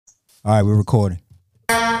All right, we're recording.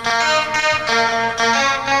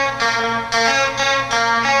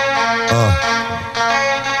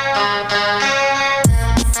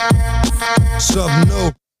 Something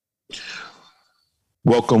new.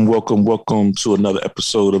 Welcome to another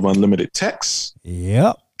episode of Unlimited Text,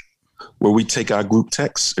 Yep. where we take our group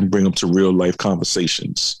texts and bring them to real life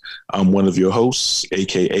conversations. I'm one of your hosts,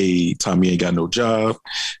 aka Tommy Ain't Got No Job,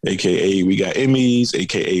 aka We Got Emmys,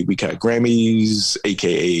 aka We Got Grammys,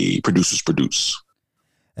 aka Producers Produce.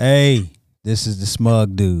 Hey, this is the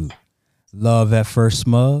smug dude. Love at first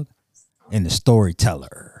smug and the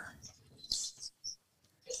storyteller.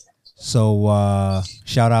 So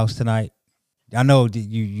shout outs tonight. I know that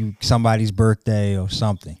you somebody's birthday or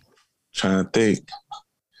something. Trying to think.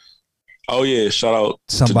 Oh yeah, shout out.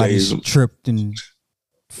 Somebody's tripped and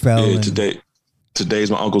fell. Yeah, today's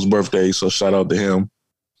my uncle's birthday, so shout out to him.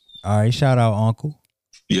 All right, shout out Uncle.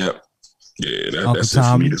 Yep. Yeah, Uncle that's Tommy. it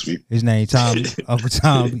for me this week. His name Tommy. Uncle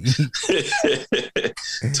Tommy.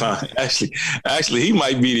 Actually, he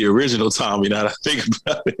might be the original Tommy now that I think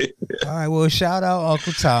about it. All right, well, shout out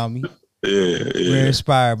Uncle Tommy. Yeah. We're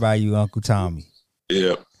inspired by you, Uncle Tommy.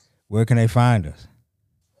 Yeah. Where can they find us?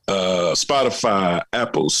 Spotify,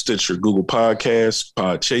 Apple, Stitcher, Google Podcasts,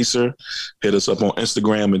 Podchaser. Hit us up on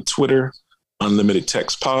Instagram and Twitter. Unlimited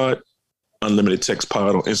Text Pod. Unlimited Text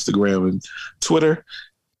Pod on Instagram and Twitter.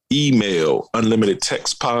 Email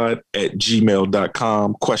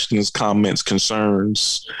unlimitedtextpod@gmail.com. Questions, comments,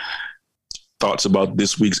 concerns, thoughts about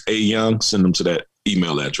this week's A Young, send them to that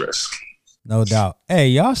email address. No doubt. Hey,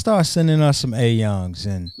 y'all start sending us some A Youngs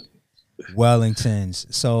and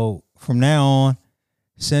Wellingtons. So from now on,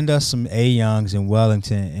 send us some A Youngs and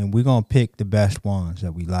Wellington, and we're going to pick the best ones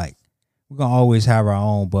that we like. We're going to always have our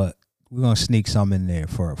own, but we're going to sneak some in there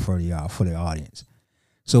for the audience.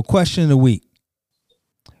 So question of the week.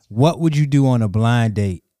 What would you do on a blind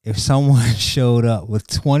date if someone showed up with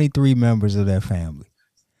 23 members of their family?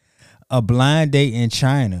 A blind date in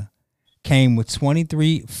China came with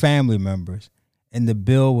 23 family members, and the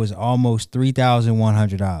bill was almost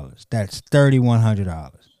 $3,100. That's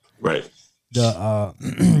 $3,100. Right.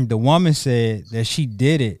 The woman said that she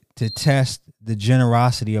did it to test the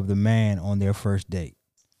generosity of the man on their first date.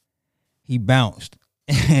 He bounced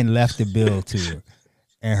and left the bill to her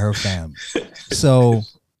and her family.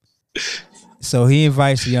 So he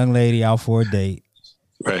invites the young lady out for a date.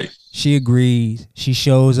 Right. She agrees. She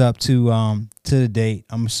shows up to the date,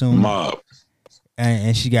 I'm assuming. Mob.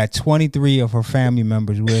 And she got 23 of her family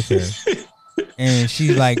members with her. And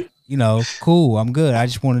she's like, cool, I'm good. I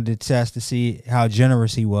just wanted to test to see how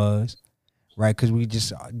generous he was, right? Because we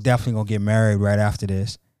just definitely going to get married right after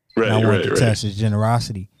this. Right, and I wanted to test his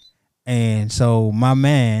generosity. And so my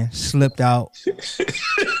man slipped out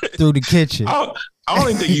through the kitchen. I don't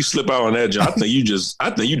even think you slip out on that, John. I think you just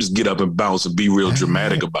get up and bounce and be real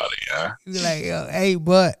dramatic about it, yeah. You're like, hey,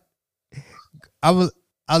 but I'll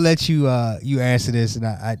let you you answer this, and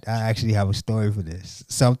I actually have a story for this.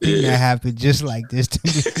 Something that happened just like this to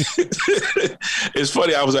me. It's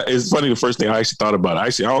funny. It's funny. The first thing I actually thought about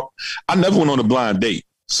it. I never went on a blind date,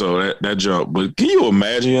 so that jump. But can you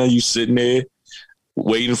imagine you sitting there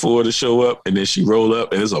waiting for her to show up, and then she roll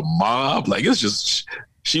up, and it's a mob? Like it's just.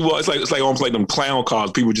 It's like almost like them clown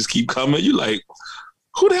cars. People just keep coming. You like,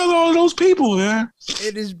 who the hell are all those people, man?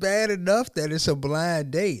 It is bad enough that it's a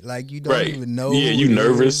blind date. Like you don't even know. Yeah, you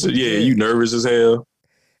nervous. Yeah, you nervous as hell.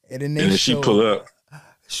 And then she pull up.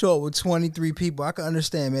 Show up with 23 people. I can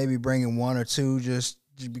understand maybe bringing one or two just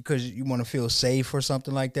because you want to feel safe or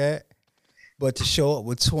something like that. But to show up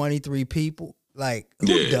with 23 people, like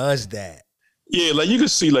who does that? Yeah, like you can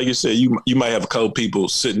see, like you said, you might have a couple people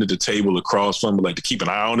sitting at the table across from, like to keep an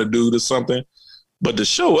eye on the dude or something. But to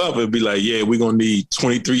show up and be like, yeah, we're gonna need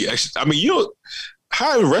 23 extra. I mean,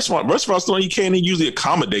 how restaurants don't you can't usually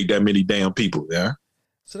accommodate that many damn people, yeah.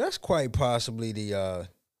 So that's quite possibly the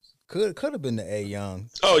could have been the A Young.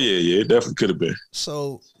 Oh yeah, it definitely could have been.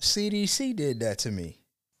 So CDC did that to me.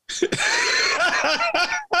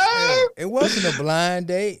 It wasn't a blind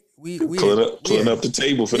date. We pulling up the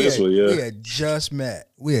table for this one, yeah. We had just met.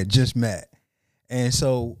 And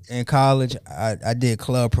so in college, I did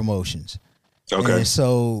club promotions. Okay. And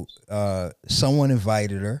so someone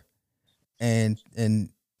invited her and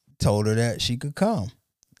told her that she could come.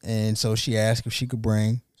 And so she asked if she could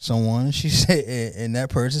bring someone. And she said, and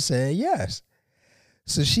that person said yes.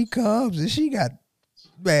 So she comes and she got,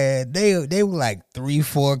 man, they were like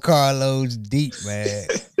 3-4 carloads deep, man.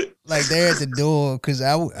 Like they're at the door because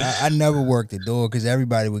I never worked the door because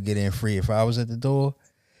everybody would get in free if I was at the door.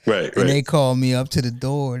 Right. And they called me up to the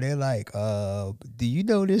door. They're like, do you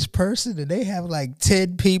know this person? And they have like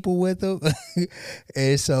 10 people with them.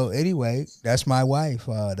 And so anyway, that's my wife.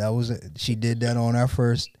 She did that on our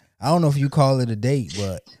first, I don't know if you call it a date,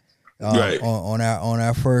 but right. on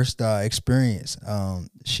our first experience,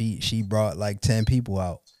 she brought like 10 people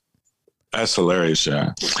out. That's hilarious,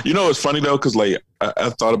 Sean. You know, it's funny though, because like I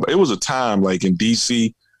thought about it was a time like in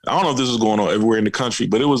DC. I don't know if this is going on everywhere in the country,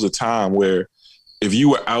 but it was a time where if you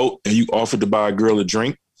were out and you offered to buy a girl a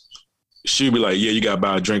drink, she'd be like, yeah, you got to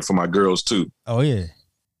buy a drink for my girls too. Oh, yeah.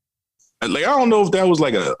 Like, I don't know if that was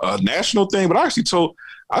like a national thing, but I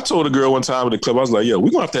told a girl one time at the club, I was like, yo,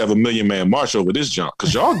 we're going to have a 1,000,000 man march over this junk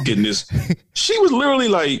because y'all getting this. She was literally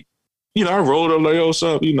like, you know, I rolled her like, yo, what's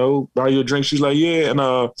up? You know, buy you a drink. She's like, yeah. And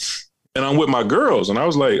I'm with my girls. And I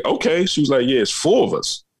was like, okay. She was like, yeah, it's 4 of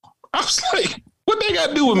us. I was like, what they got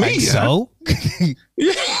to do with me? So?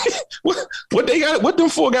 Yeah. What them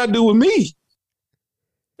 4 got to do with me?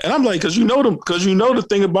 And I'm like, because you know the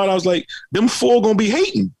thing about it, I was like, them 4 gonna be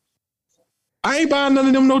hating. I ain't buying none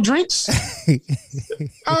of them no drinks.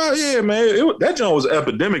 Oh yeah, man. That joint was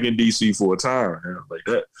epidemic in DC for a time. Man. Like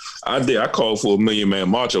that. I called for a 1,000,000 man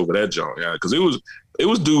march over that joint, yeah. Because it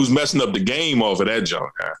was dudes messing up the game off of that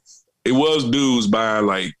joint. Yeah. It was dudes buying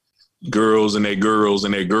like girls and their girls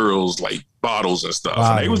like bottles and stuff.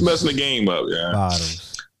 And they was messing the game up, yeah. Bottles.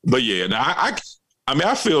 But yeah, now I mean,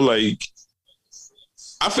 I feel like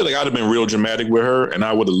I'd have been real dramatic with her, and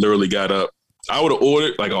I would have literally got up. I would have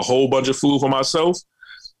ordered like a whole bunch of food for myself,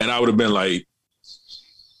 and I would have been like,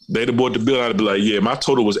 they'd have bought the bill, and I'd be like, yeah, my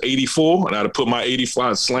total was 84, and I'd have put my 84,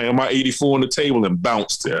 I'd slam my 84 on the table and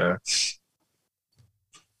bounced. Yeah.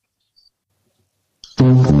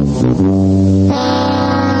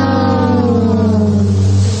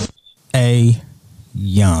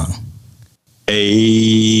 Young.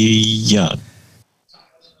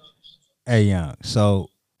 So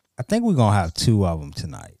I think we're gonna have 2 of them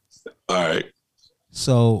tonight. All right.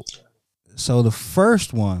 So the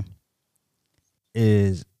first one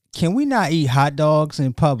is, can we not eat hot dogs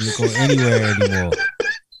in public or anywhere anymore?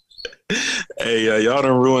 Hey, y'all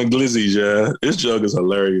done ruined glizzies, yeah. This jug is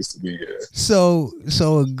hilarious to me, yeah. So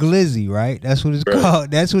a glizzy, right? That's what it's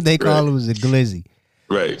called. That's what they call it, was a glizzy.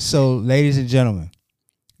 Right. So, ladies and gentlemen,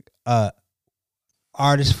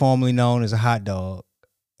 artist formerly known as a hot dog,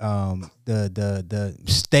 the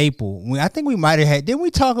staple. I think we might have had. Didn't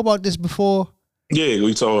we talk about this before? Yeah,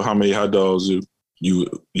 we talked how many hot dogs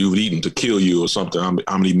you've eaten to kill you or something.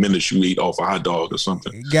 How many minutes you eat off a hot dog or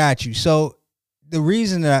something. Got you. So the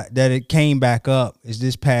reason that it came back up is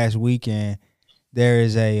this past weekend there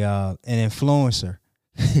is an influencer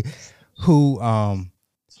who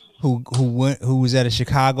was at a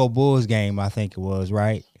Chicago Bulls game, I think it was,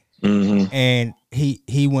 right? Mm-hmm. And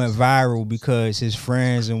he went viral because his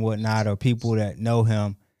friends and whatnot, or people that know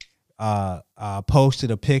him,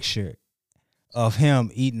 posted a picture of him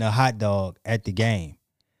eating a hot dog at the game.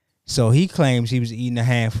 So he claims he was eating a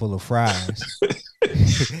handful of fries.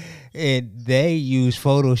 And they used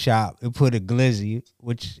Photoshop and put a glizzy,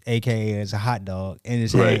 which AKA is a hot dog, in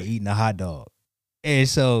his hand eating a hot dog. And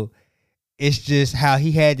so it's just how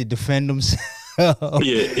he had to defend himself.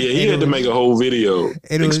 Yeah, he had to make a whole video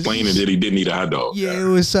explaining that he didn't eat a hot dog. Yeah, it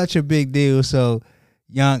was such a big deal. So,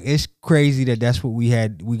 Young, it's crazy that's what we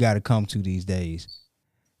got to come to these days.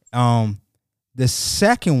 The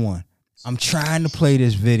second one, I'm trying to play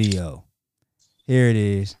this video. Here it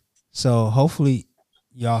is. So hopefully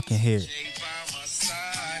y'all can hear it.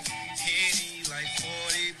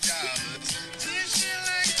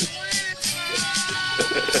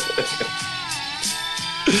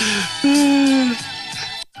 And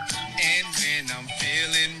when I'm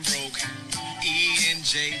feeling broke,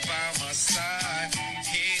 E&J by my side,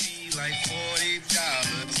 Henny like $40.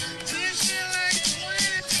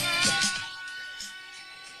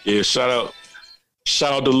 Yeah, shout out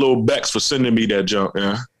to Lil Bex for sending me that junk,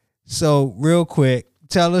 yeah. So real quick,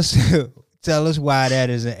 tell us why that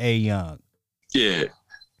is an A Young. Yeah,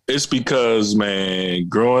 it's because, man,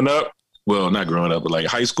 growing up, well, not growing up, but like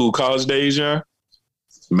high school, college days, yeah.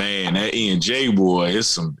 Man, that E&J boy, it's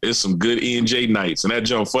some good E&J nights, and that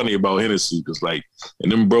junk funny about Hennessy because like in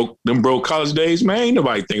them broke college days, man, ain't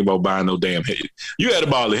nobody think about buying no damn hit. You had a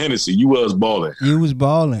bottle of Hennessy, you was balling. You was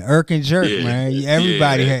balling, Irk and Jerk, man.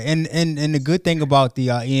 Everybody had, and the good thing about the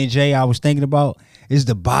E&J I was thinking about is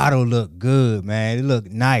the bottle looked good, man. It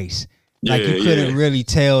looked nice, like you couldn't really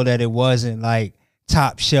tell that it wasn't like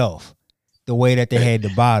top shelf the way that they had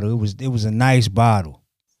the bottle. It was a nice bottle.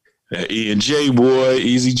 That E and J boy,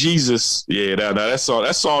 Easy Jesus. Yeah, that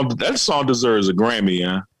song deserves a Grammy,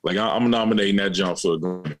 yeah. Like I'm nominating that jump for a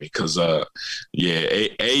Grammy because yeah,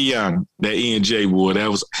 A Young, that E and J boy,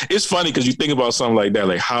 it's funny because you think about something like that,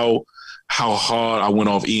 like how hard I went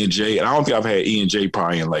off E and J, and I don't think I've had E and J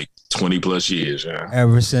probably in like 20 plus years, yeah.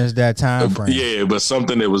 Ever since that time frame. Yeah, but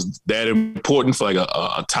something that was that important for like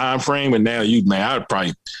a time frame, and now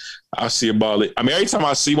I see about it. I mean, every time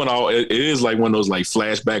I see one, it is like one of those like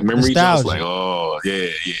flashback memories. It's like, oh yeah,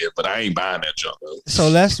 but I ain't buying that junk though. So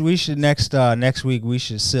we should next week we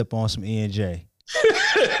should sip on some E and J.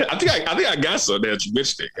 I think I got some that you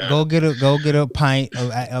mentioned it. Go get a pint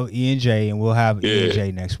of E and J, and we'll have E and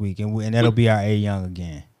J next week, and that'll be our A Young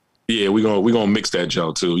again. Yeah, we gonna mix that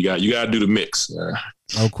junk too. You got to do the mix.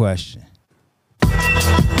 No question.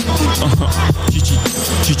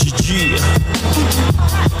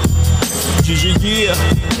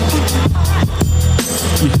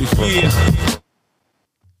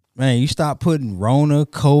 Man, you stop putting Rona,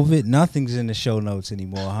 COVID, nothing's in the show notes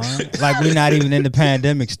anymore, huh? Like we're not even in the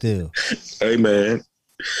pandemic still. Hey man,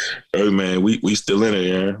 we still in it,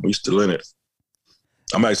 yeah. We still in it.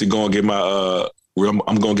 I'm actually going to get my I'm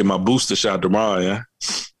going to get my booster shot tomorrow, yeah.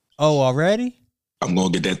 Oh, already? I'm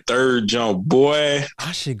going to get that third jump, boy.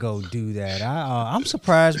 I should go do that. I'm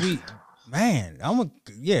surprised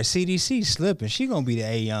CDC slipping. She going to be the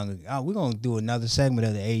A Young. We're going to do another segment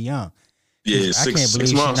of the A Young. Yeah, I can't believe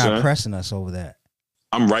she's not pressing us over that.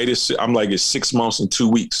 I'm like it's 6 months and 2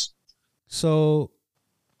 weeks. So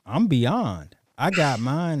I'm beyond. I got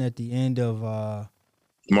mine at the end of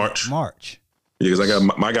March. Yeah, because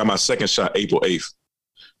I got my second shot April 8th.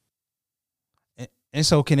 And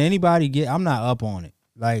so can anybody I'm not up on it.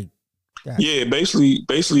 Like yeah,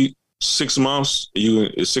 basically 6 months.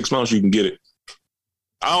 6 months you can get it.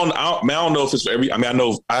 I don't know if it's for every. I mean, I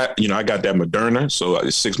know I got that Moderna, so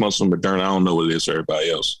it's 6 months from Moderna. I don't know what it is for everybody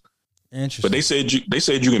else. Interesting. But they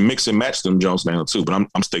said you can mix and match them junks now too. But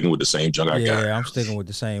I'm sticking with the same junk I got. Yeah, I'm sticking with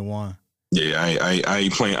the same one. Yeah, I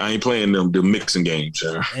ain't playing the mixing games.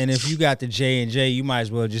 Yeah. And if you got the J&J, you might as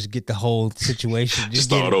well just get the whole situation. Just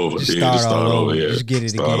start over. Just start over. Yeah. Just get it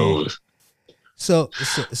start again. Over.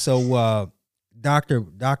 So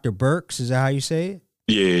Dr. Burks, is that how you say it?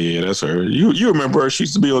 Yeah, that's her. You remember her? She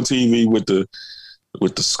used to be on TV with the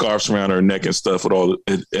scarves around her neck and stuff at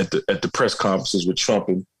the press conferences with Trump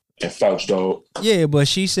and Fauci dog. Yeah, but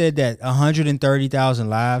she said that 130,000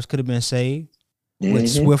 lives could have been saved with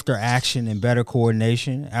swifter action and better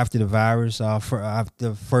coordination after the virus, after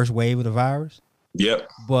the first wave of the virus. Yep.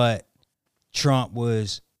 But Trump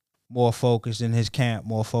was more focused in his camp,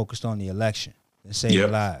 more focused on the election and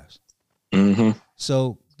saving lives. Mm-hmm.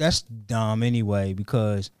 So that's dumb anyway,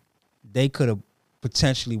 because they could have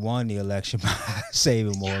potentially won the election by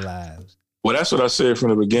saving more lives. Well, that's what I said from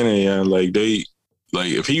the beginning. Yeah,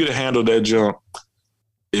 if he would have handled that jump,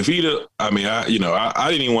 I didn't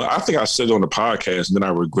even want. I think I said it on the podcast, and then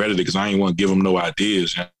I regretted it because I didn't want to give him no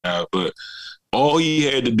ideas. But all he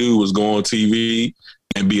had to do was go on TV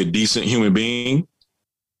and be a decent human being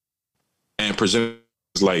and present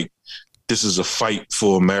like this is a fight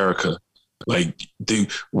for America. Like,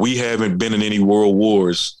 we haven't been in any world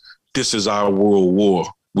wars. This is our world war.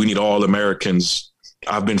 We need all Americans.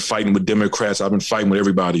 I've been fighting with Democrats. I've been fighting with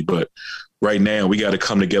everybody. But right now, we got to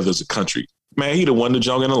come together as a country. Man, he'd have won the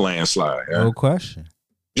junk in a landslide. Yeah? No question.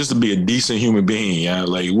 Just to be a decent human being. Yeah?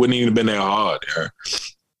 Like, it wouldn't even have been that hard. Yeah?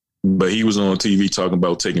 But he was on TV talking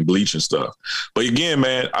about taking bleach and stuff. But again,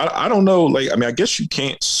 man, I don't know. Like, I mean, I guess you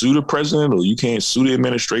can't sue the president or you can't sue the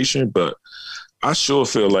administration, but I sure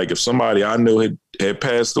feel like if somebody I know had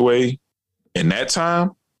passed away in that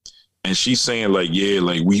time, and she's saying like, yeah,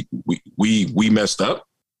 like we messed up,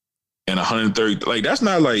 and 130, like that's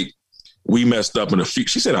not like we messed up in a few.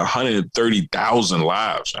 She said 130,000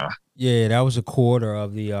 lives. Huh? Yeah, that was a quarter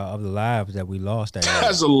of the lives that we lost.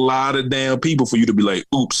 That's a lot of damn people for you to be like,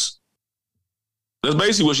 oops. That's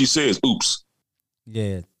basically what she says. Oops.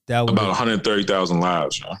 Yeah, that was about 130,000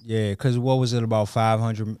 lives. Huh? Yeah, because what was it about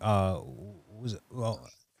 500? It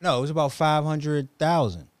was about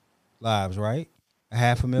 500,000 lives, right?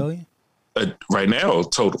 500,000. Right now,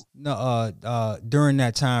 total. No, during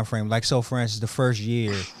that time frame, like so. For instance, the first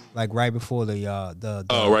year, like right before the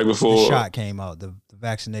shot came out, the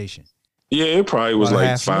vaccination. Yeah, it probably was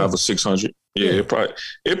like 500 or 600. Yeah,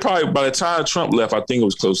 it probably by the time Trump left, I think it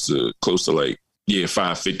was close to like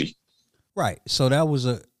 550. Right. So that was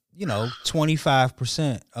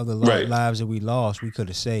 25% of the lives that we lost, we could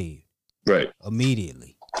have saved. Right.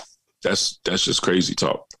 Immediately. That's just crazy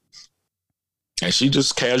talk. And she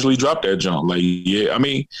just casually dropped that jump. Like, yeah, I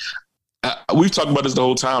mean, we've talked about this the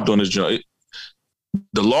whole time during this jump.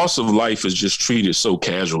 the loss of life is just treated so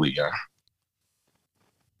casually, yeah.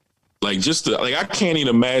 Like I can't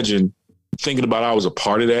even imagine thinking about I was a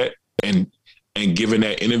part of that and giving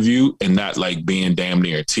that interview and not like being damn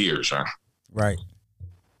near in tears, huh? Right.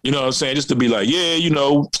 You know what I'm saying? Just to be like, yeah,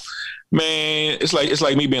 man, it's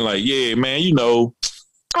like me being like, yeah, man,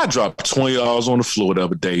 I dropped $20 on the floor the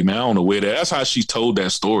other day, man. I don't know where that. That's how she told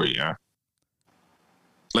that story, yeah.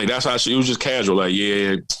 Like that's how it was just casual. Like,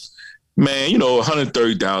 yeah, man,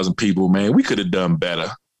 130,000 people, man. We could have done better.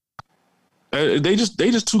 They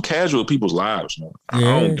just too casual with people's lives, man. Yeah.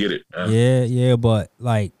 I don't get it, man. Yeah, but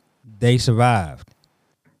like they survived.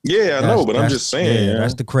 Yeah, I know, but I'm just saying. Yeah,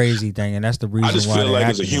 that's the crazy thing, and that's the reason. I just feel like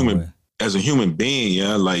as a human being,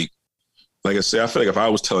 yeah, like I said, I feel like if I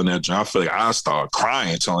was telling that jump, I feel like I start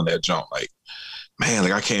crying telling that jump. Like, man,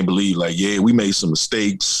 like I can't believe, like, yeah, we made some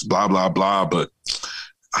mistakes, blah blah blah, but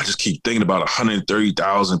I just keep thinking about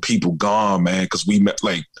 130,000 people gone, man, because we met.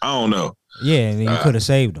 Like, I don't know. Yeah, and you could have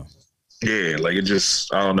saved them. Yeah, like it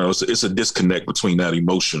just, I don't know. It's a disconnect between that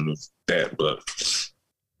emotion of that, but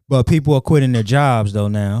people are quitting their jobs though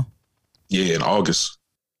now. Yeah, in August.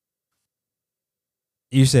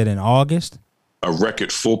 You said in August? A record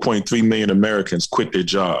 4.3 million Americans quit their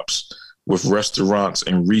jobs, with restaurants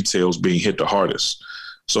and retails being hit the hardest.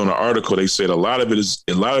 So in the article, they said a lot of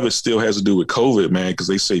it still has to do with COVID, man, because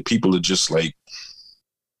they say people are just like,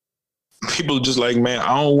 man,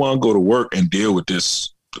 I don't want to go to work and deal with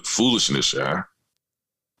this foolishness, yeah.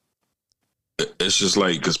 It's just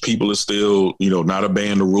like, because people are still, not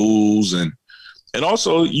obeying the rules. And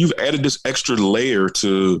also you've added this extra layer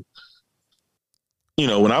to,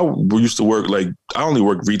 when I used to work, like I only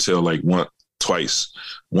worked retail like twice,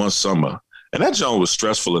 one summer. And that job was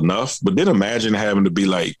stressful enough, but then imagine having to be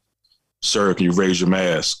like, sir, can you raise your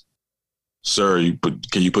mask? Sir,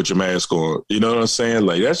 can you put your mask on? You know what I'm saying?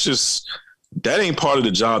 Like, that ain't part of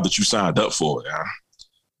the job that you signed up for. Yeah.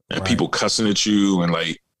 And right. People cussing at you and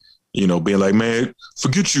like, being like, man,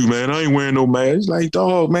 forget you, man. I ain't wearing no mask. It's like,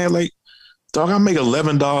 dog, man, like, dog, I make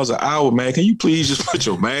 $11 an hour, man. Can you please just put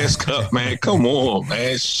your mask up, man? Come on,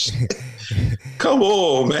 man. Come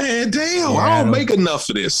on, man. Damn, I don't make enough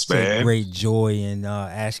of this, man. Great joy in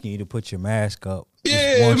asking you to put your mask up.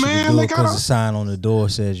 Yeah, man. Like, because the sign on the door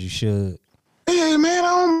says you should. Yeah, man. I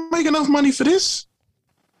don't make enough money for this.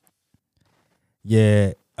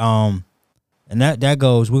 Yeah. And that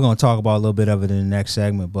goes. We're gonna talk about a little bit of it in the next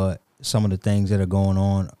segment, but some of the things that are going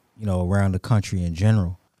on, around the country in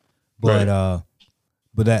general. But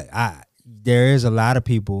right. There is a lot of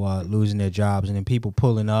people losing their jobs, and then people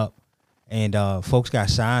pulling up. And folks got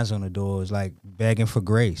signs on the doors like begging for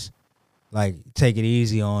grace, like take it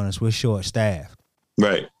easy on us. We're short staffed.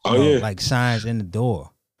 Right. Oh yeah. Like signs in the door,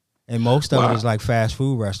 and most of it is like fast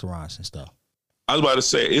food restaurants and stuff. I was about to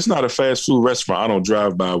say it's not a fast food restaurant I don't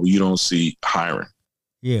drive by where you don't see hiring.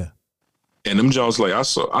 Yeah. And them jobs, like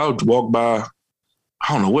I would walk by.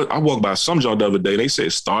 I don't know what I walked by some job the other day. They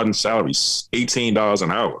said starting salary $18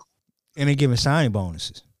 an hour, and they giving signing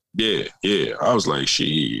bonuses. Yeah. I was like,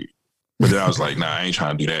 shit. But then I was like, nah, I ain't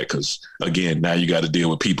trying to do that because, again, now you got to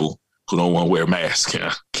deal with people who don't want to wear masks.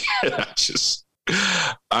 I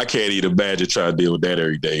can't even imagine trying to deal with that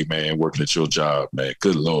every day, man, working at your job, man.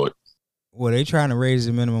 Good Lord. Well, they trying to raise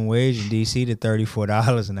the minimum wage in D.C. to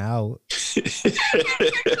 $34 an hour.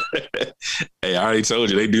 Hey, I already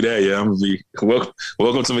told you they do that. Yeah, I'm going to be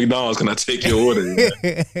welcome to McDonald's. Can I take your order?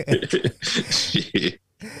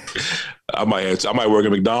 I might work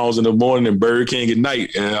at McDonald's in the morning and Burger King at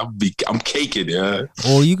night, and I'm caking. Yeah.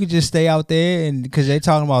 Or you could just stay out there, and because they're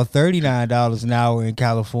talking about $39 an hour in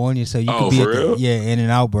California, so you could be at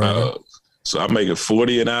In-N-Out Burger. So I'm making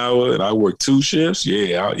 $40 an hour, and I work 2 shifts.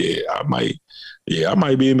 I might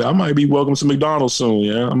be welcome to McDonald's soon.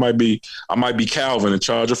 Yeah, I might be Calvin in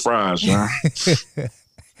charge of fries. Yeah.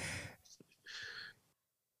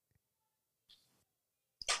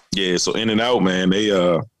 Yeah, so In-N-Out, man,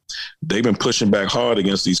 they've been pushing back hard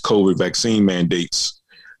against these COVID vaccine mandates.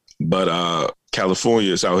 But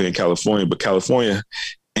California is out here in California, but California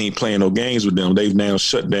ain't playing no games with them. They've now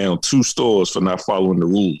shut down 2 stores for not following the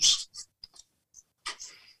rules.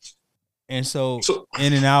 And so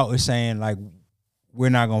In-N-Out is saying, like, we're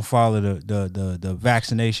not going to follow the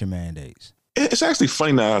vaccination mandates. It's actually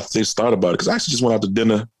funny now I just thought about it, because I actually just went out to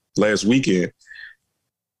dinner last weekend.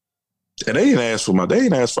 And they didn't ask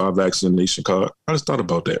for our vaccination card. I just thought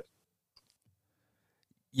about that.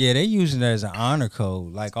 Yeah, they using it as an honor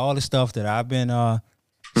code. Like all the stuff that I've been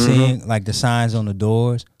seeing, like the signs on the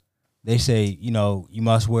doors, they say, you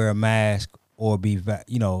must wear a mask or be,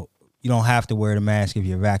 you don't have to wear the mask if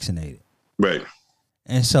you're vaccinated. Right.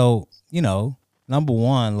 And so, number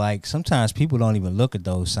one, like sometimes people don't even look at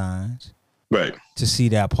those signs Right. to see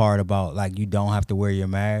that part about like you don't have to wear your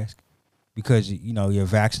mask because you know you're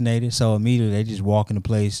vaccinated. So immediately they just walk into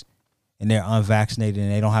place and they're unvaccinated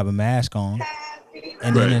and they don't have a mask on,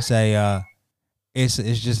 and then Right. they say it's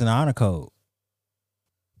just an honor code.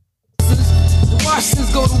 The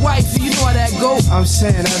Washingtons go to white, so you know how that go. I'm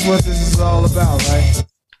saying that's what this is all about, right?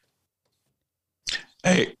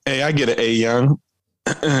 Hey, I get an A Young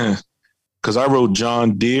because I wrote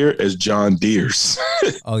John Deere as John Deere's.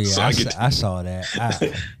 Oh yeah, So I saw that.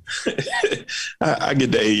 I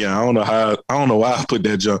get the A Young. I don't know why I put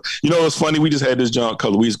that John. You know, it's funny. We just had this John a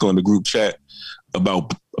couple of weeks ago in the group chat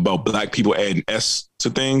about black people adding S to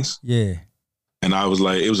things. Yeah. And I was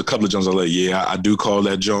like, it was a couple of Johns. I was like, yeah, I do call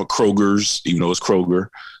that John Kroger's, even though it's Kroger.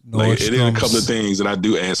 Like, it is a couple of things that I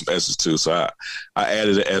do add some S's to. So I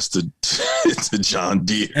added an S to to John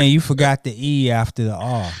Deere. And you forgot the E after the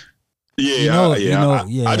R. Yeah,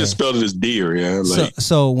 yeah. I just spelled it as Deere. Yeah, like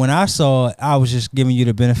So when I saw it, I was just giving you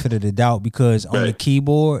the benefit of the doubt because on the Right.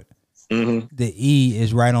 keyboard, mhm. the E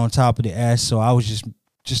is right on top of the S. So I was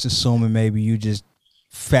just assuming maybe you just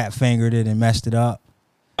fat fingered it and messed it up.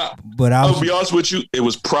 But I I'll was be honest with you, it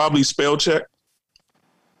was probably spell check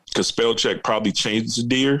because spell check probably changed to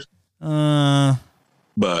Deere. But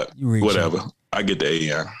You reaching. whatever, I get the A.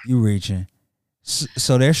 Yeah, you reaching.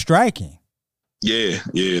 So they're striking. yeah,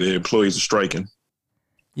 the employees are striking.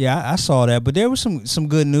 Yeah, I saw that, but there was some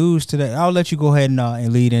good news today. I'll let you go ahead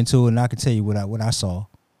and lead into it, and I can tell you what I saw.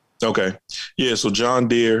 Okay, yeah. So John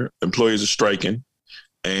Deere employees are striking,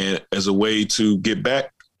 and as a way to get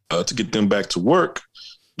them back to work,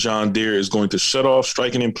 John Deere is going to shut off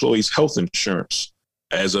striking employees' health insurance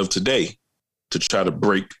as of today to try to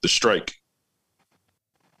break the strike.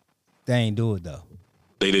 They ain't do it though.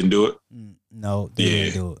 They didn't do it. No, they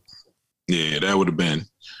didn't do it. Yeah, that'd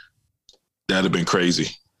have been crazy.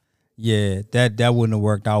 Yeah, that wouldn't have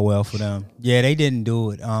worked out well for them. Yeah, they didn't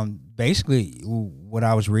do it. Basically, what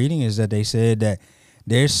I was reading is that they said that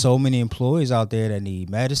there's so many employees out there that need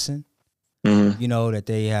medicine. Mm-hmm. You know, that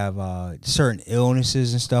they have certain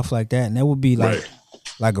illnesses and stuff like that, and that would be Right.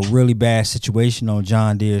 like a really bad situation on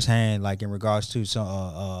John Deere's hand, like in regards to some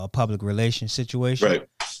a public relations situation. Right.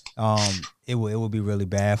 It would be really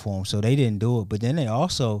bad for them. So they didn't do it. But then they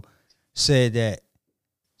also said that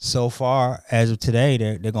so far as of today,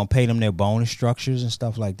 they're gonna pay them their bonus structures and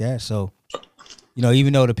stuff like that. So, you know,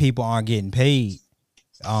 even though the people aren't getting paid,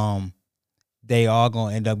 they are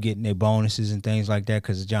gonna end up getting their bonuses and things like that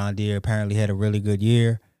because John Deere apparently had a really good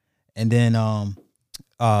year. And then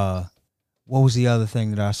what was the other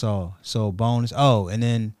thing that I saw? So bonus. Oh, and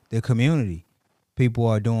then the community. People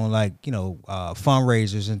are doing like, you know,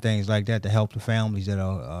 fundraisers and things like that to help the families that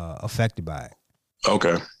are affected by it.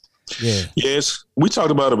 Okay. Yeah. Yes, we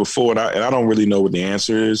talked about it before, and I don't really know what the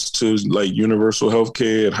answer is to like universal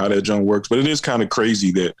healthcare and how that junk works. But it is kind of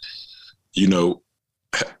crazy that, you know,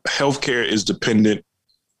 healthcare is dependent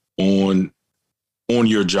on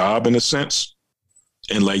your job in a sense,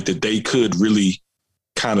 and like that they could really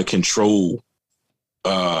kind of control,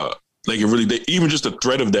 like it really even just the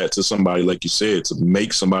threat of that to somebody, like you said, to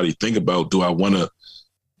make somebody think about, do I want to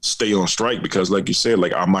stay on strike? Because like you said,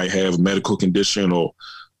 like I might have a medical condition, or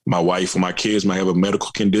my wife or my kids might have a medical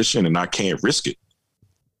condition, and I can't risk it.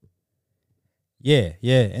 Yeah,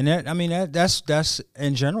 and that's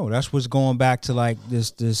in general. That's what's going back to like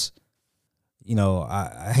this. You know,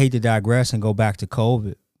 I hate to digress and go back to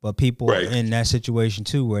COVID, but people Right. are in that situation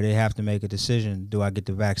too, where they have to make a decision: do I get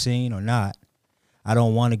the vaccine or not? I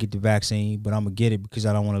don't want to get the vaccine, but I'm gonna get it because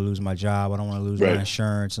I don't want to lose my job. I don't want to lose my Right.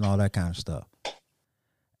 insurance and all that kind of stuff.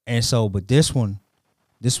 And so, but this one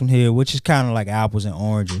here, which is kind of like apples and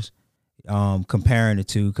oranges, comparing the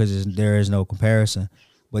two because there is no comparison.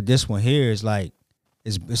 But this one here is like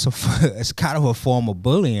it's kind of a form of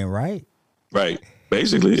bullying, right? Right.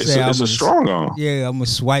 Basically, it's Say, a I'm strong arm. Yeah, I'm gonna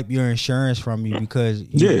swipe your insurance from you because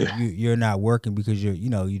you're not working because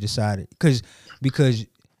you decided because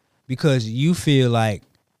you feel like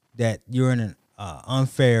that you're in an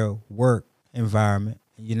unfair work environment.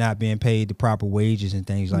 You're not being paid the proper wages and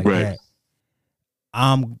things like Right. that.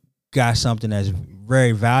 I'm got something that's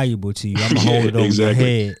very valuable to you. I'm gonna hold it over your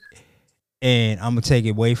head, and I'm gonna take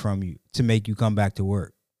it away from you to make you come back to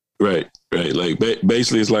work. Right. Like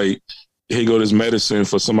basically, it's like, here go this medicine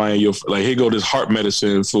for somebody in your, like, here go this heart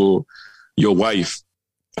medicine for your wife.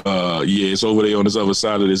 Yeah, it's over there on this other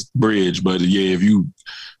side of this bridge. But yeah, if you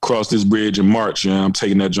cross this bridge in March, yeah, I'm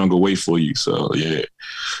taking that junk away for you. So yeah.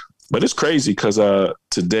 But it's crazy because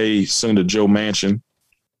today Senator Joe Manchin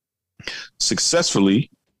successfully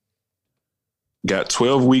got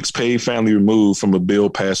 12 weeks paid family removed from a bill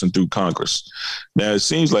passing through Congress. Now, it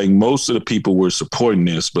seems like most of the people were supporting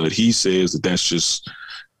this, but he says that that's just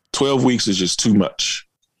 12 weeks is just too much.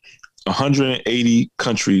 180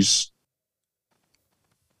 countries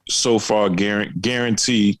so far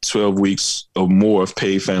guarantee 12 weeks or more of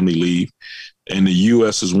paid family leave, and the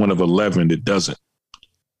U.S. is one of 11 that doesn't.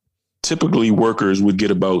 Typically, workers would get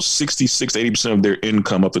about 66, 80% of their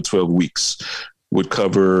income up to 12 weeks, would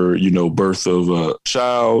cover, birth of a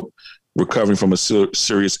child, recovering from a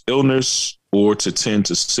serious illness, or to tend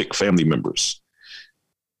to sick family members.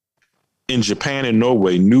 In Japan and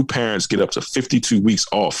Norway, new parents get up to 52 weeks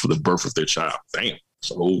off for the birth of their child. Damn,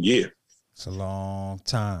 it's a whole year. It's a long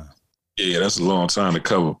time. Yeah, that's a long time to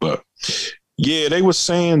cover. But yeah, they were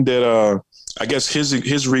saying that I guess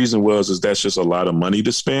his reason is that's just a lot of money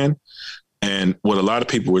to spend. And what a lot of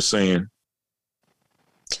people were saying,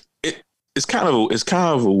 it's kind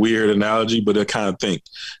of a weird analogy, but I kind of think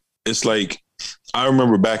it's like, I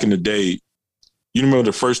remember back in the day, you remember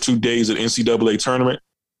the first 2 days of the NCAA tournament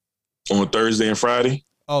on Thursday and Friday?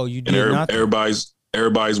 Oh, you did and not.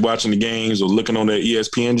 Everybody's watching the games or looking on their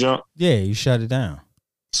ESPN jump. Yeah, you shut it down.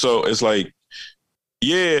 So it's like,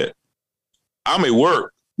 yeah, I'm at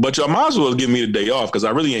work, but y'all might as well give me the day off because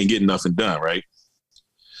I really ain't getting nothing done, right?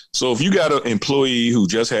 So if you got an employee who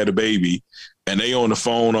just had a baby and they on the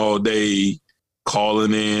phone all day,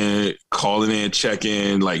 calling in,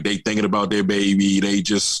 checking, like they thinking about their baby, they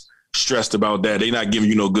just stressed about that. They not giving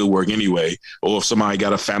you no good work anyway. Or if somebody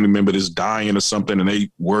got a family member that's dying or something and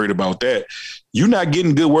they worried about that, you're not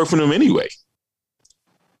getting good work from them anyway.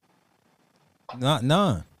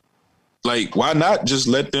 None. Like, why not just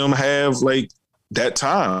let them have like that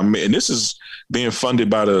time? And this is being funded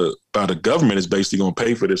by the government. Is basically going to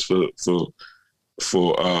pay for this for so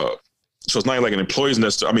it's not like an employee's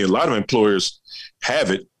nest. I mean, a lot of employers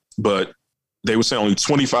have it, but they were saying only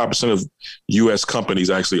 25% of U.S. companies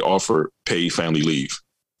actually offer paid family leave.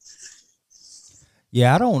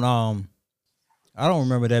 Yeah, I don't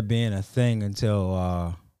remember that being a thing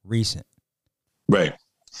until recent. Right.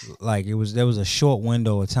 Like there was a short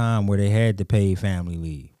window of time where they had the paid family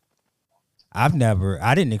leave. I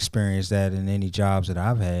didn't experience that in any jobs that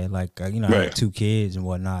I've had. Like, I had 2 kids and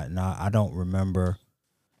whatnot, and I don't remember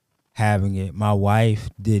having it. My wife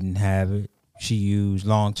didn't have it. She used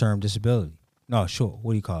long-term disability. No, short.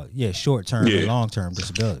 What do you call it? Yeah, short-term and long-term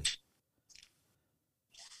disability.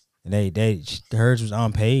 And hers was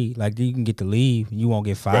unpaid. Like, you can get the leave and you won't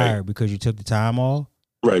get fired because you took the time off.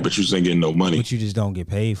 Right, but you just ain't getting no money. But you just don't get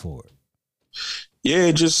paid for it.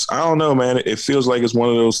 Yeah, I don't know, man. It feels like it's one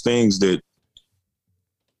of those things that,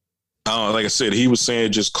 like I said, he was saying it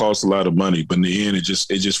just costs a lot of money, but in the end, it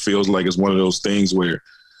just feels like it's one of those things where,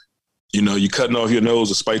 you cutting off your nose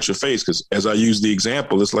to spite your face. Because as I use the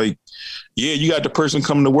example, it's like, yeah, you got the person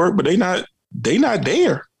coming to work, but they not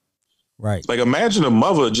there. Right. Like, imagine a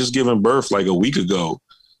mother just giving birth like a week ago,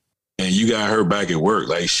 and you got her back at work.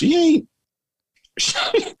 Like, she ain't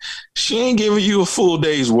giving you a full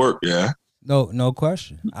day's work. Yeah. No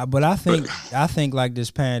question. But I think like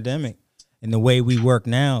this pandemic and the way we work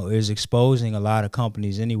now is exposing a lot of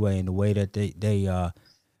companies anyway, in the way that they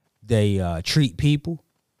treat people.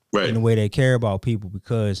 Right. In the way they care about people,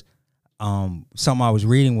 because something I was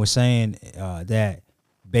reading was saying that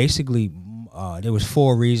basically there was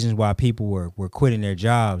 4 reasons why people were quitting their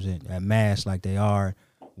jobs at mass like they are.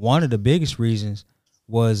 One of the biggest reasons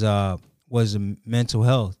was mental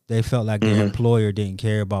health. They felt like their employer didn't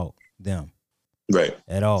care about them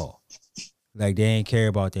at all. Like, they didn't care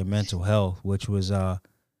about their mental health, which was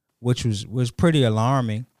pretty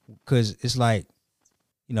alarming, because it's like,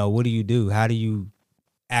 what do you do? How do you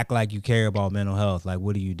act like you care about mental health? Like,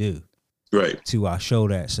 what do you do? Right. To show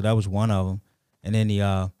that. So that was one of them. And then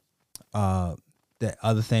the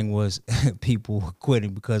other thing was people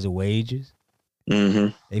quitting because of wages.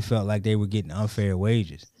 Mm-hmm. They felt like they were getting unfair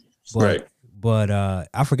wages. But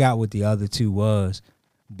I forgot what the other 2 was.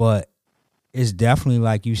 But it's definitely,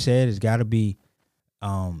 like you said, it's got to be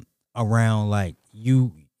around like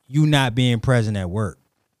you not being present at work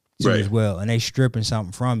as well, and they stripping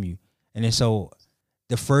something from you. And then so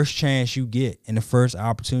the first chance you get and the first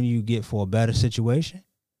opportunity you get for a better situation,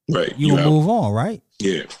 you will move on, right?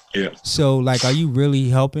 Yeah. So, like, are you really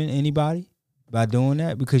helping anybody by doing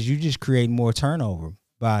that? Because you just create more turnover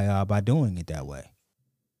by doing it that way.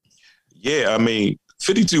 Yeah, I mean,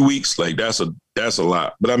 52 weeks, like, that's a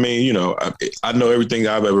lot. But I mean, I know everything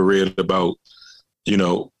I've ever read about,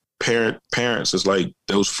 parents is like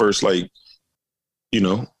those first, like,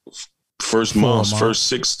 first months,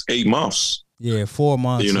 first 6-8 months. Yeah, 4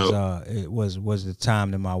 months it was the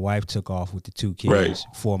time that my wife took off with the 2 kids. Right.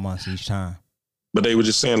 4 months each time. but they were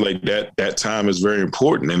just saying like that time is very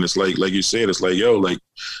important. And it's like you said, it's like, yo, like,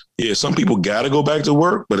 yeah, some people got to go back to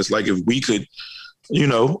work, but it's like, if we could, you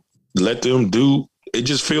know, let them do, it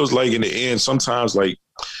just feels like in the end, sometimes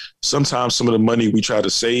some of the money we try to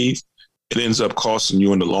save, it ends up costing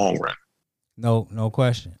you in the long run. No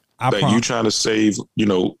question. Like you trying to save, you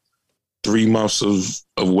know, 3 months of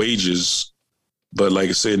wages, but like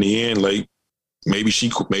I said, in the end, like maybe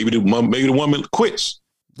the woman quits.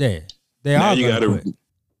 Yeah, now you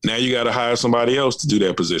gotta hire somebody else to do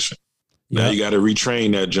that position. Now you got to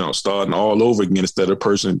retrain that jump, starting all over again instead of a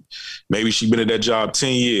person. Maybe she been at that job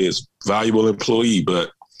 10 years, valuable employee,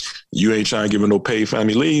 but you ain't trying to give her no paid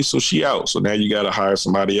family leave, so she out. So now you got to hire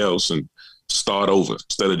somebody else and start over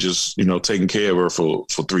instead of just, you know, taking care of her for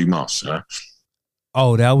 3 months. Right?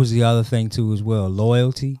 Oh, that was the other thing too as well.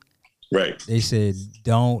 Loyalty. Right. They said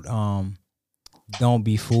don't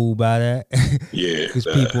be fooled by that. Yeah. Because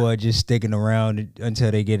people are just sticking around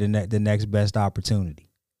until they get the next best opportunity.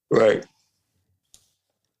 Right.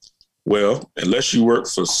 Well, unless you work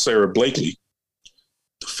for Sarah Blakely,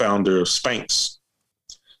 the founder of Spanx,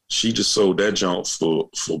 she just sold that junk for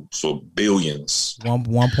billions.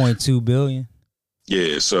 1.2 billion.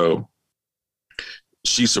 Yeah, so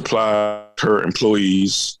she supplied her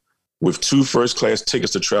employees with 2 first-class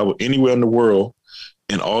tickets to travel anywhere in the world,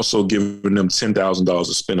 and also giving them $10,000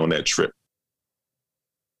 to spend on that trip.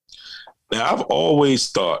 Now, I've always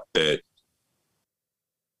thought as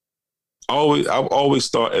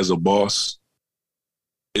a boss,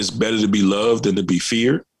 it's better to be loved than to be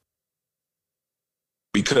feared.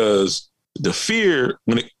 Because the fear,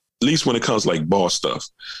 at least when it comes like boss stuff,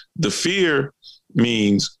 the fear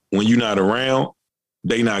means when you're not around,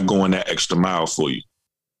 they not going that extra mile for you.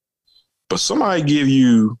 But somebody give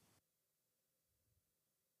you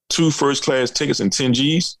 2 first-class tickets and 10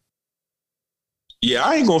 G's. Yeah,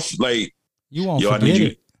 I ain't gonna like. You won't forget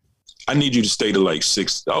it. I need you to stay to like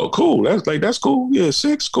 6. Oh, cool. That's cool. Yeah,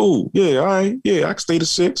 6, cool. Yeah, all right. Yeah, I can stay to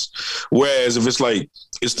 6. Whereas if it's like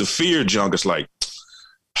it's the fear junk, it's like,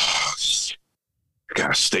 oh, I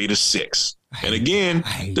gotta stay to 6. And again,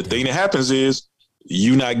 the thing that happens is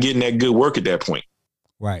you not getting that good work at that point.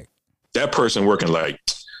 Right. That person working like,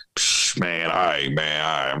 man, all right,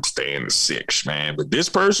 I'm staying to 6, man. But this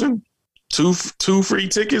person, two free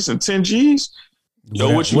tickets and 10 G's.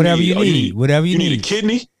 Yo, whatever you need. Whatever you need. You need a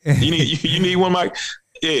kidney? You need one of my.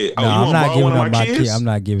 Yeah. No, I'm not giving up my kids. I'm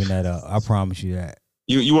not giving that up. I promise you that.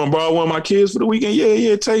 You want to borrow one of my kids for the weekend?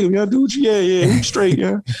 Yeah. Take him. Yeah, do what you. Yeah. We straight.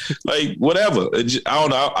 Yeah. Like whatever. I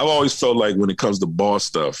don't know. I've always felt like when it comes to boss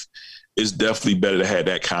stuff, it's definitely better to have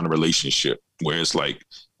that kind of relationship where it's like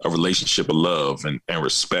a relationship of love and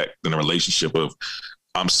respect than a relationship of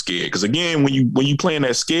I'm scared. Because again, when you playing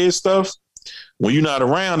that scared stuff, when you're not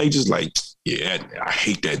around, they just like. Yeah, I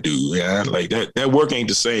hate that dude. Yeah, like that work ain't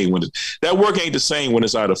the same when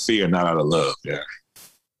it's out of fear, not out of love. Yeah.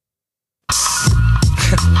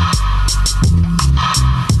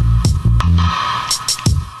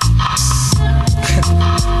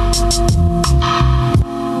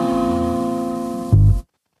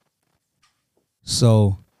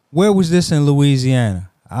 So, where was this in Louisiana?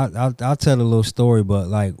 I'll tell a little story, but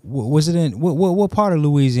like, was it in what part of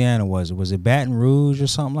Louisiana was it? Was it Baton Rouge or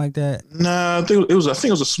something like that? Nah, I think it was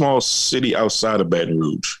a small city outside of Baton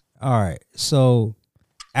Rouge. All right. So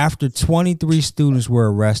after 23 students were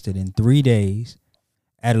arrested in 3 days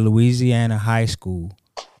at a Louisiana high school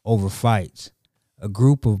over fights, a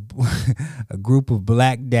group of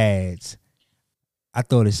black dads. I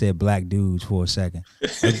thought it said black dudes for a second.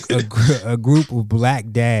 A group of black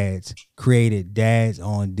dads created Dads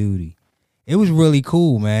on Duty. It was really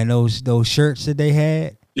cool, man. Those shirts that they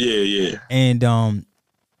had. Yeah. And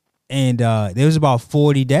there was about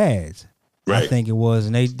 40 dads, right. I think it was,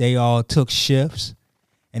 and they all took shifts,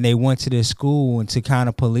 and they went to this school and to kind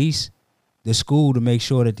of police the school to make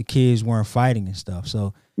sure that the kids weren't fighting and stuff.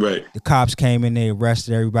 So right. The cops came in, they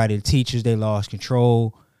arrested everybody. The teachers, they lost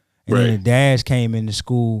control. And right. then the dads came into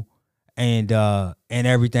school, and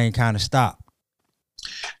everything kind of stopped.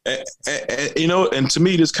 And, and to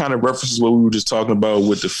me, this kind of references what we were just talking about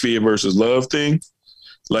with the fear versus love thing.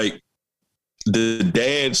 Like the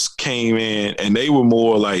dads came in, and they were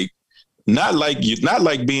more like not like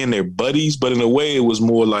being their buddies, but in a way, it was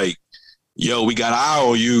more like, "Yo, we got an eye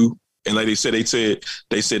on you." And like they said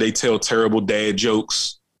they tell terrible dad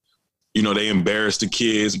jokes. You know, they embarrass the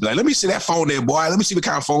kids. Be like, let me see that phone there, boy. Let me see what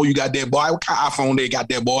kind of phone you got there, boy. What kind of iPhone they got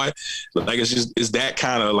there, boy? Like, it's that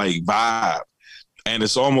kind of like vibe. And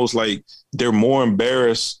it's almost like they're more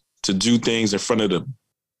embarrassed to do things in front of the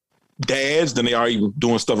dads than they are even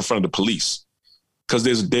doing stuff in front of the police.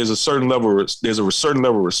 because there's a certain level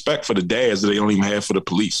of respect for the dads that they don't even have for the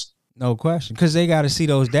police. No question, because they got to see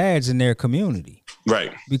those dads in their community,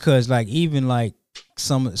 right? Because like even like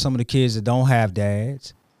some of the kids that don't have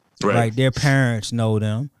dads, right? Their parents know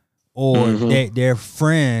them, or their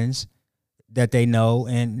friends that they know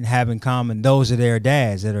and have in common. Those are their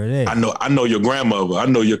dads that are there. I know your grandmother. I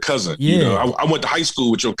know your cousin. Yeah. You know, I went to high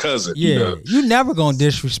school with your cousin. Yeah, you know? you never gonna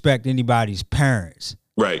disrespect anybody's parents.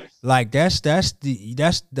 Right. Like that's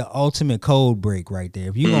the ultimate code break right there.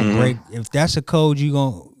 If you gonna break, if that's a code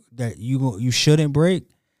you shouldn't break,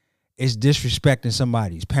 it's disrespecting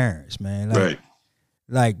somebody's parents, man. Like, right.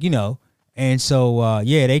 Like, you know, and so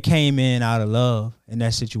yeah, they came in out of love in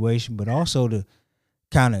that situation, but also to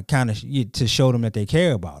kind of to show them that they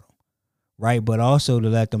care about them, right? But also to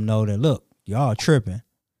let them know that, look, y'all tripping,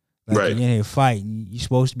 like right? You're in here fighting. You're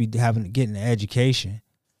supposed to be getting an education.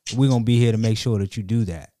 We're gonna be here to make sure that you do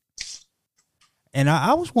that. And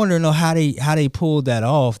I was wondering though how they pulled that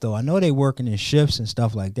off though. I know they working in shifts and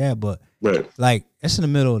stuff like that, but like it's in the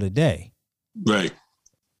middle of the day, right?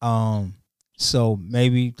 So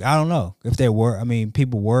maybe I don't know if they work. I mean,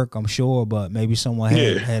 people work, I'm sure, but maybe someone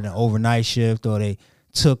had an overnight shift or they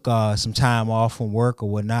took some time off from work or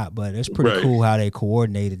whatnot. But it's pretty cool how they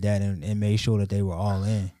coordinated that and made sure that they were all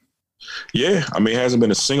in. Yeah, I mean, it hasn't been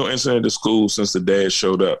a single incident at the school since the dad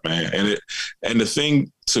showed up, man. And the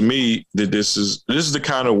thing to me that this is the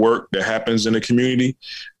kind of work that happens in the community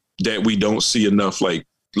that we don't see enough. Like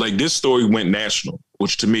this story went national,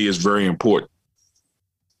 which to me is very important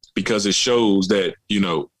because it shows that, you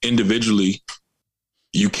know, individually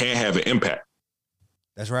you can have an impact.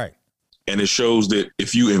 That's right. And it shows that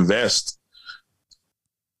if you invest.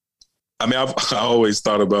 I mean, I always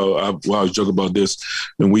thought about, I was joking about this,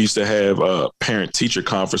 when we used to have parent-teacher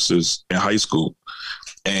conferences in high school.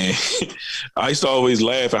 And I used to always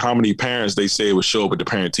laugh at how many parents they say would show up at the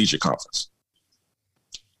parent-teacher conference.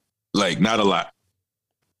 Like, not a lot.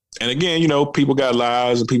 And again, you know, people got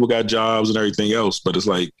lives and people got jobs and everything else. But it's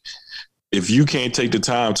like, if you can't take the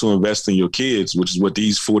time to invest in your kids, which is what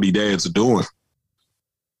these 40 dads are doing,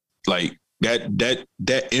 like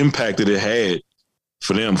that impact that it had,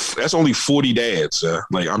 for them, that's only 40 dads.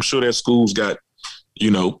 Like, I'm sure that school's got, you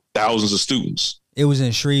know, thousands of students. It was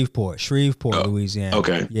in Shreveport, Louisiana.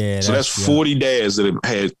 Okay. Yeah. So that's 40 dads that have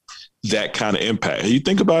had that kind of impact. And you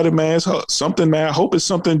think about it, man, it's something, man. I hope it's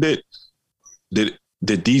something that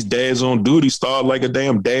these dads on duty start like a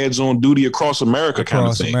damn dads on duty across America kind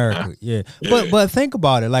of thing. Across America, yeah. But think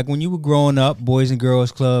about it. Like when you were growing up, Boys and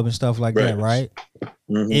Girls Club and stuff like that, right?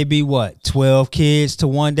 Mm-hmm. It'd be what, 12 kids to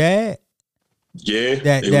one dad? Yeah,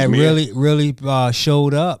 that really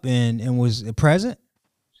showed up and was present.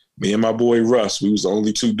 Me and my boy Russ, we was the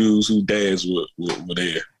only two dudes whose dads were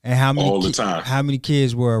there. And how many all the time? How many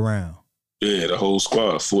kids were around? Yeah, the whole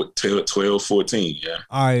squad, 12, 14. Yeah.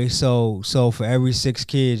 All right, so for every 6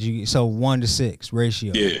 kids, so 1 to 6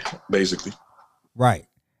 ratio. Yeah, basically. Right,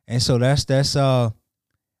 and so that's I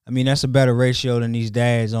mean that's a better ratio than these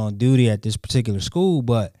dads on duty at this particular school,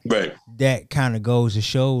 but that kind of goes to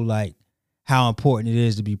show like how important it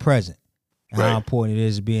is to be present, and how important it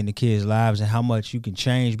is to be in the kids' lives, and how much you can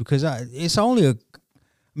change. Because it's only I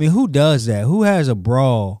mean, who does that? Who has a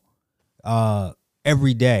brawl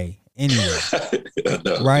every day anyway?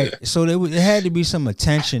 Right? Yeah. So it had to be some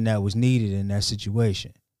attention that was needed in that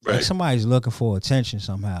situation. Right. Like somebody's looking for attention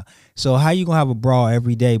somehow. So how you gonna have a brawl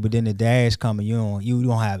every day, but then the dad's coming, you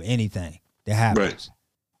don't have anything that happens. Right.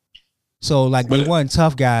 So, like, they weren't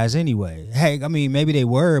tough guys anyway. Hey, I mean, maybe they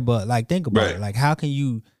were, but, like, think about it. Like, how can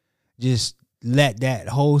you just let that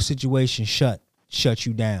whole situation shut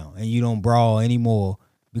you down and you don't brawl anymore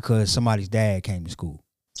because somebody's dad came to school?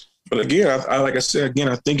 But again, I like I said, again,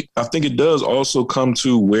 I think it does also come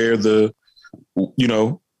to where the,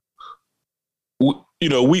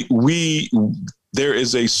 there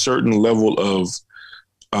is a certain level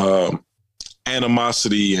of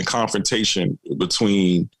animosity and confrontation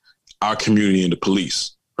between our community and the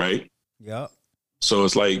police, right? Yeah. So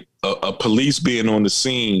it's like a police being on the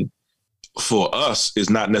scene for us is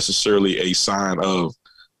not necessarily a sign of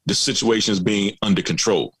the situations being under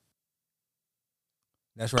control.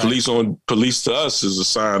 That's right. Police to us is a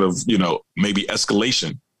sign of, maybe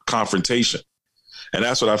escalation, confrontation. And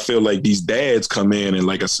that's what I feel like these dads come in. And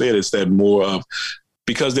like I said, it's that more of,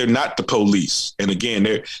 because they're not the police. And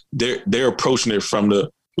again, they're approaching it from the,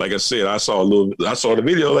 like I said, I saw the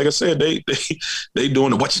video. Like I said, they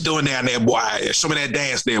doing what you doing down there, boy? Show me that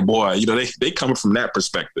dance there, boy. They coming from that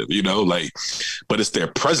perspective, but it's their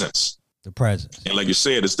presence. The presence. And like you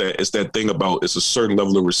said, it's that thing about, it's a certain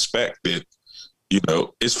level of respect that, You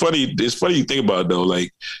know, it's funny. It's funny you think about it though,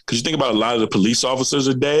 like because you think about a lot of the police officers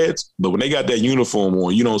are dads, but when they got that uniform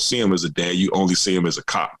on, you don't see them as a dad. You only see them as a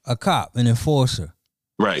cop. A cop, an enforcer,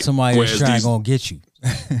 right? Somebody that's trying to get you.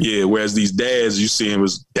 Yeah. Whereas these dads, you see them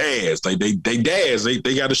as dads. Like they dads. They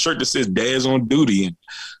got a shirt that says "Dads on Duty," and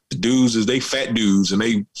the dudes is they fat dudes, and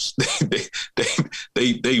they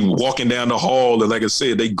walking down the hall, and like I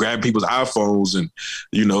said, they grab people's iPhones, and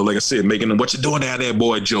you know, like I said, making them "What you doing down there,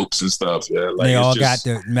 boy?" jokes and stuff. Yeah, like they all got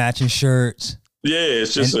their matching shirts. Yeah,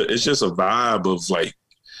 it's just a vibe of like,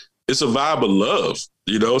 it's a vibe of love.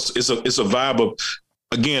 You know, it's a vibe of,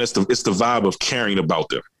 again, it's the vibe of caring about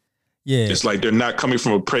them. Yeah, it's like they're not coming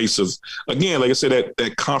from a place of, again, like I said,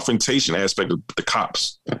 that confrontation aspect of the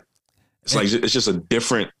cops. It's like it's just a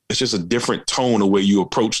different tone of where you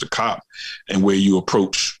approach the cop and where you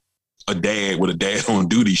approach a dad with a dad on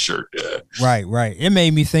duty shirt. Yeah. Right. It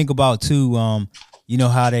made me think about too. You know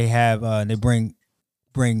how they have they bring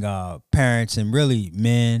parents and really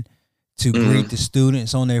men to greet the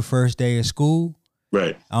students on their first day of school.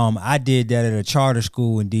 Right. I did that at a charter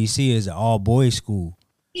school in DC. It's an all boys school,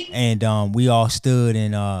 and we all stood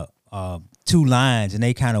in two lines, and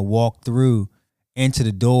they kind of walked through into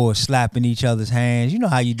the door, slapping each other's hands. You know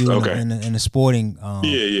how you do in a sporting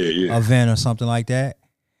event or something like that.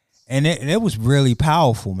 And it was really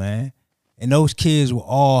powerful, man. And those kids were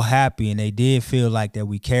all happy, and they did feel like that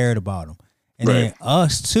we cared about them. And then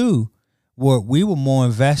us too, we were more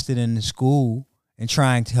invested in the school and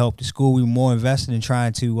trying to help the school. We were more invested in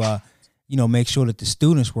trying to, make sure that the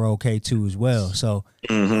students were okay too as well. So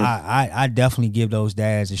I definitely give those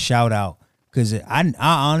dads a shout out. Because I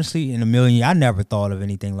honestly, in a million, I never thought of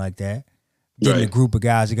anything like that. Getting a group of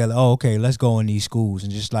guys together, okay, let's go in these schools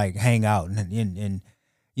and just like hang out and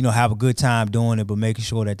have a good time doing it, but making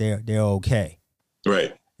sure that they're okay.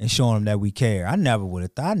 Right. And showing them that we care. I never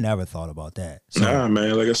thought about that. So, nah,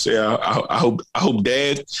 man, like I said, I hope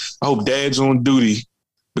dads on duty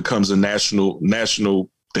becomes a national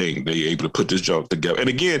thing. They're able to put this job together. And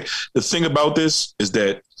again, the thing about this is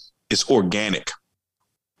that it's organic.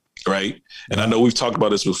 Right. And I know we've talked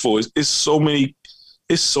about this before. It's so many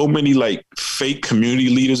like fake community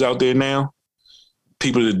leaders out there now.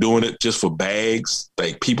 People that are doing it just for bags,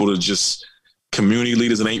 like people that are just community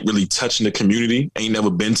leaders that ain't really touching the community, ain't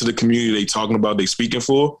never been to the community they talking about, they speaking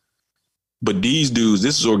for. But these dudes,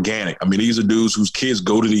 this is organic. I mean, these are dudes whose kids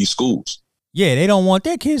go to these schools. Yeah, they don't want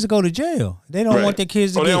their kids to go to jail. They don't want their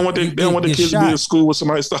kids to they don't want their kids to be in school with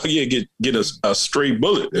somebody get a stray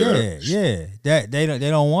bullet. Yeah. That they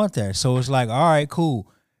don't want that. So it's like, all right,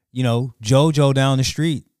 cool. You know, JoJo down the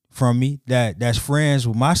street from me that's friends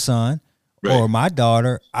with my son or my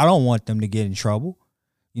daughter. I don't want them to get in trouble.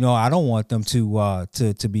 You know, I don't want them to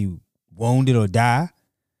be wounded or die.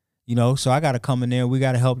 You know, so I got to come in there. We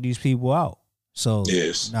got to help these people out. So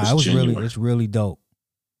it's really dope.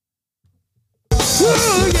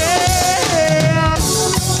 Ooh, yeah.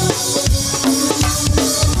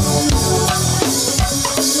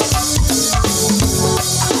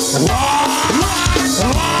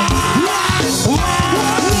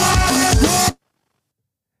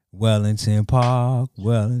 Wellington Park.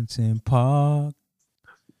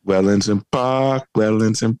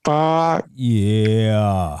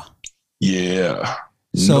 Yeah.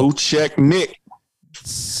 No check, Nick.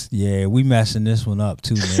 Yeah, we messing this one up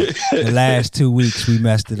too, man. The last 2 weeks we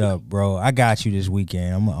messed it up, bro. I got you this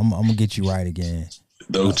weekend. I'm gonna get you right again.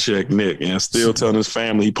 No check, Nick, and still telling his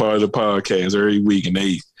family he part of the podcast every week, and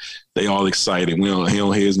they all excited. He don't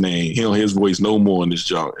hear his name, he don't hear his voice no more in this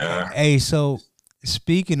junk. Hey, so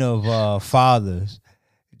speaking of fathers,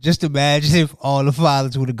 just imagine if all the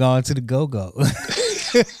fathers would have gone to the go-go.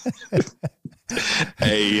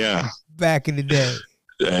 Hey, yeah. Back in the day.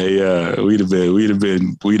 Hey, we'd have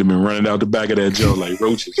been running out the back of that joint like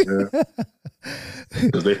roaches,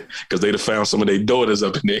 because they'd have found some of their daughters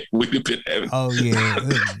up in there. We'd have been having. Oh yeah,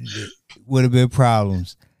 would have been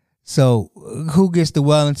problems. So who gets the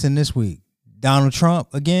Wellington this week? Donald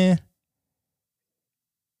Trump again?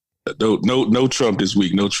 No Trump this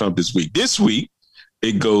week. No Trump this week. This week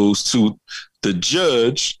it goes to the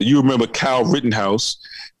judge. You remember Kyle Rittenhouse?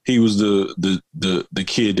 He was the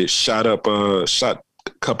kid that shot a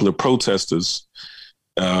couple of protesters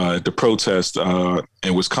at the protest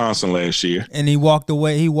in Wisconsin last year. And he walked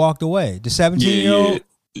away. The 17-year-old?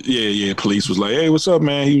 Yeah. Police was like, hey, what's up,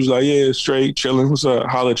 man? He was like, yeah, straight, chilling. What's up?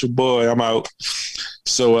 Holla at your boy. I'm out.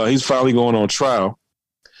 So he's finally going on trial.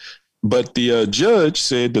 But the judge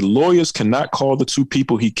said the lawyers cannot call the two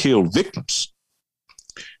people he killed victims.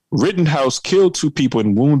 Rittenhouse killed two people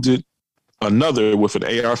and wounded another with an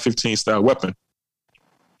AR-15 style weapon.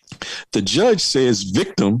 The judge says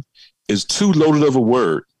victim is too loaded of a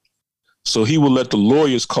word. So he will let the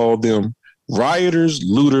lawyers call them rioters,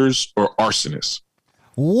 looters, or arsonists.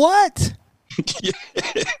 What?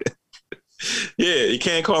 Yeah, you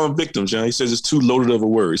can't call them victims, John. He says it's too loaded of a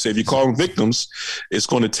word. He said if you call them victims, it's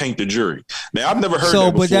going to taint the jury. Now, I've never heard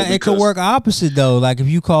that before. But it could work opposite, though. Like if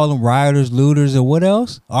you call them rioters, looters, or what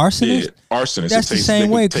else? Arsonists? Yeah, arsonists. That's the same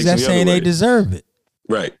way because that's saying they deserve it.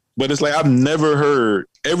 Right. But it's like I've never heard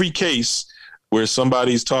every case where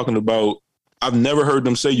somebody's talking about, I've never heard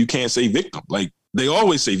them say you can't say victim. Like they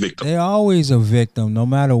always say victim. They're always a victim, no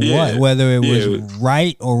matter what, whether it was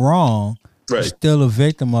right or wrong. Right. Still a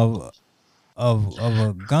victim of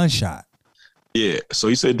a gunshot. Yeah. So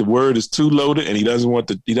he said the word is too loaded and he doesn't want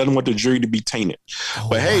the jury to be tainted.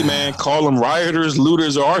 But hey, man, call them rioters,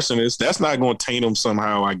 looters, or arsonists. That's not going to taint them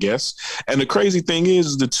somehow, I guess. And the crazy thing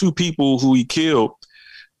is the two people who he killed,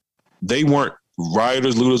 they weren't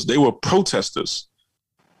rioters, looters, they were protesters.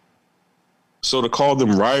 So to call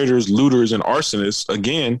them rioters, looters, and arsonists,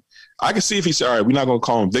 again, I can see if he said, all right, we're not going to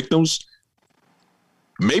call them victims.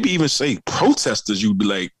 Maybe even say protesters, you'd be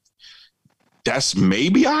like, that's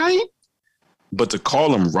maybe all right. But to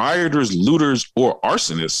call them rioters, looters, or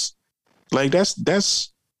arsonists, like that's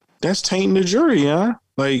tainting the jury, huh?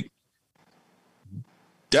 Like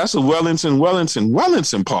that's a Wellington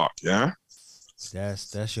Park, yeah.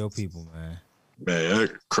 That's your people, man. Man,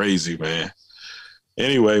 they're crazy, man.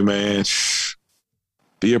 Anyway, man,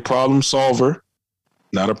 be a problem solver,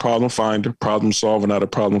 not a problem finder. Problem solver, not a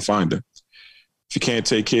problem finder. If you can't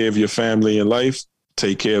take care of your family in life,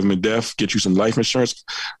 take care of them in death. Get you some life insurance.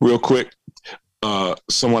 Real quick,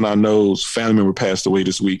 someone I know's family member passed away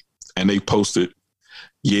this week, and they posted,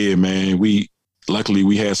 yeah, man, luckily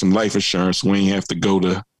we had some life insurance. We ain't have to go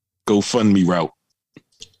the GoFundMe route.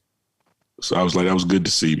 So I was like, that was good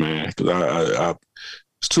to see, man, because I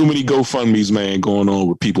there's too many GoFundMes, man, going on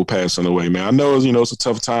with people passing away, man. I know, it's a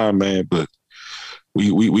tough time, man, but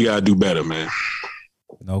we got to do better, man.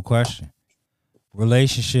 No question.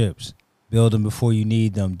 Relationships, build them before you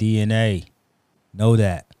need them. DNA, know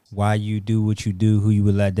that. Why you do what you do, who you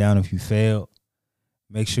would let down if you failed.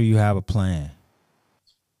 Make sure you have a plan.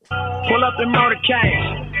 Pull up in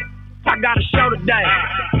motorcade. I got a show today.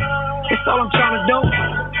 That's all I'm trying to do.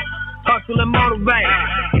 Hustle and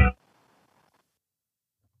motivate.